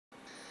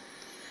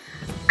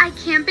I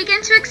can't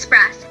begin to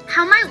express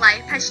how my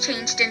life has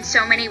changed in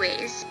so many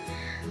ways.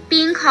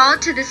 Being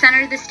called to the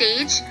center of the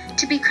stage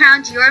to be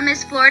crowned your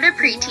Miss Florida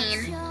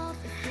Preteen.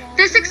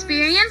 This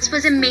experience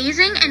was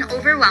amazing and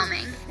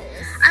overwhelming.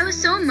 I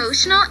was so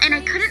emotional and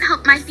I couldn't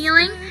help my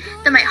feeling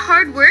that my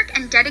hard work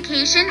and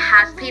dedication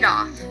has paid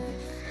off.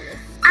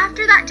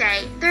 After that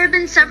day, there have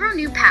been several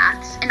new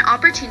paths and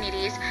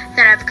opportunities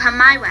that have come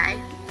my way.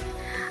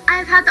 I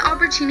have had the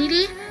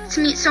opportunity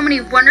to meet so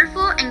many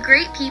wonderful and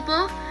great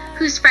people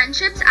whose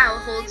friendships I will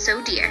hold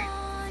so dear.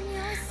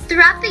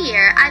 Throughout the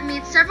year, I've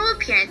made several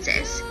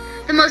appearances.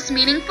 The most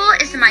meaningful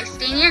is the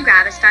Myasthenia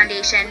Gravis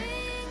Foundation.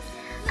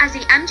 As the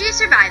MG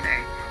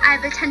survivor, I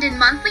have attended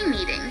monthly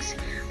meetings,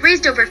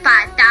 raised over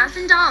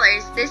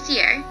 $5,000 this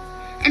year,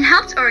 and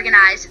helped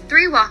organize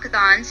 3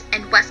 walkathons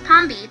in West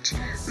Palm Beach,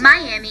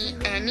 Miami,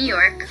 and New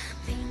York.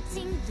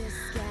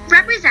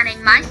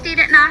 Representing my state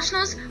at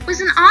nationals was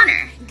an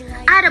honor.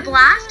 I had a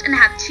blast and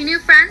have 2 new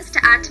friends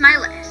to add to my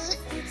list,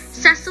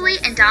 Cecily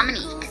and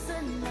Dominique.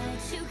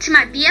 To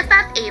my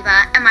BFF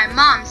Ava and my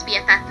mom's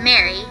BFF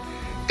Mary,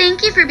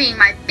 thank you for being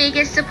my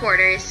biggest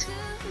supporters.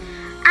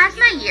 As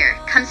my year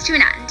comes to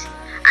an end,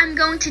 I'm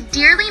going to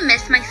dearly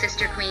miss my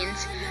sister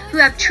queens, who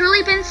have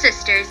truly been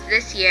sisters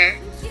this year.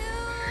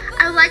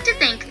 I would like to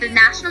thank the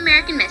National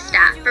American Miss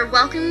staff for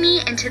welcoming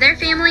me into their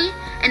family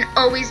and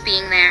always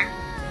being there.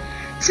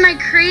 To my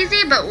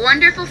crazy but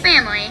wonderful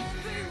family,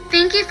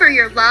 thank you for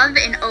your love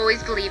and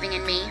always believing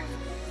in me.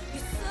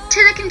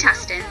 To the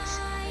contestants,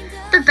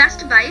 the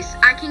best advice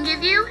I can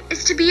give you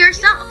is to be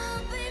yourself.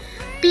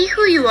 Be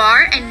who you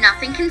are and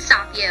nothing can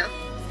stop you.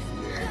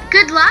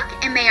 Good luck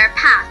and may our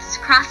paths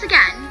cross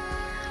again.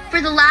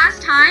 For the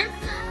last time,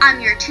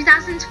 I'm your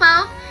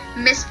 2012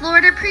 Miss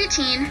Florida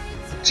Preteen,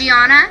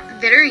 Gianna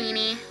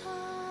Vittorini.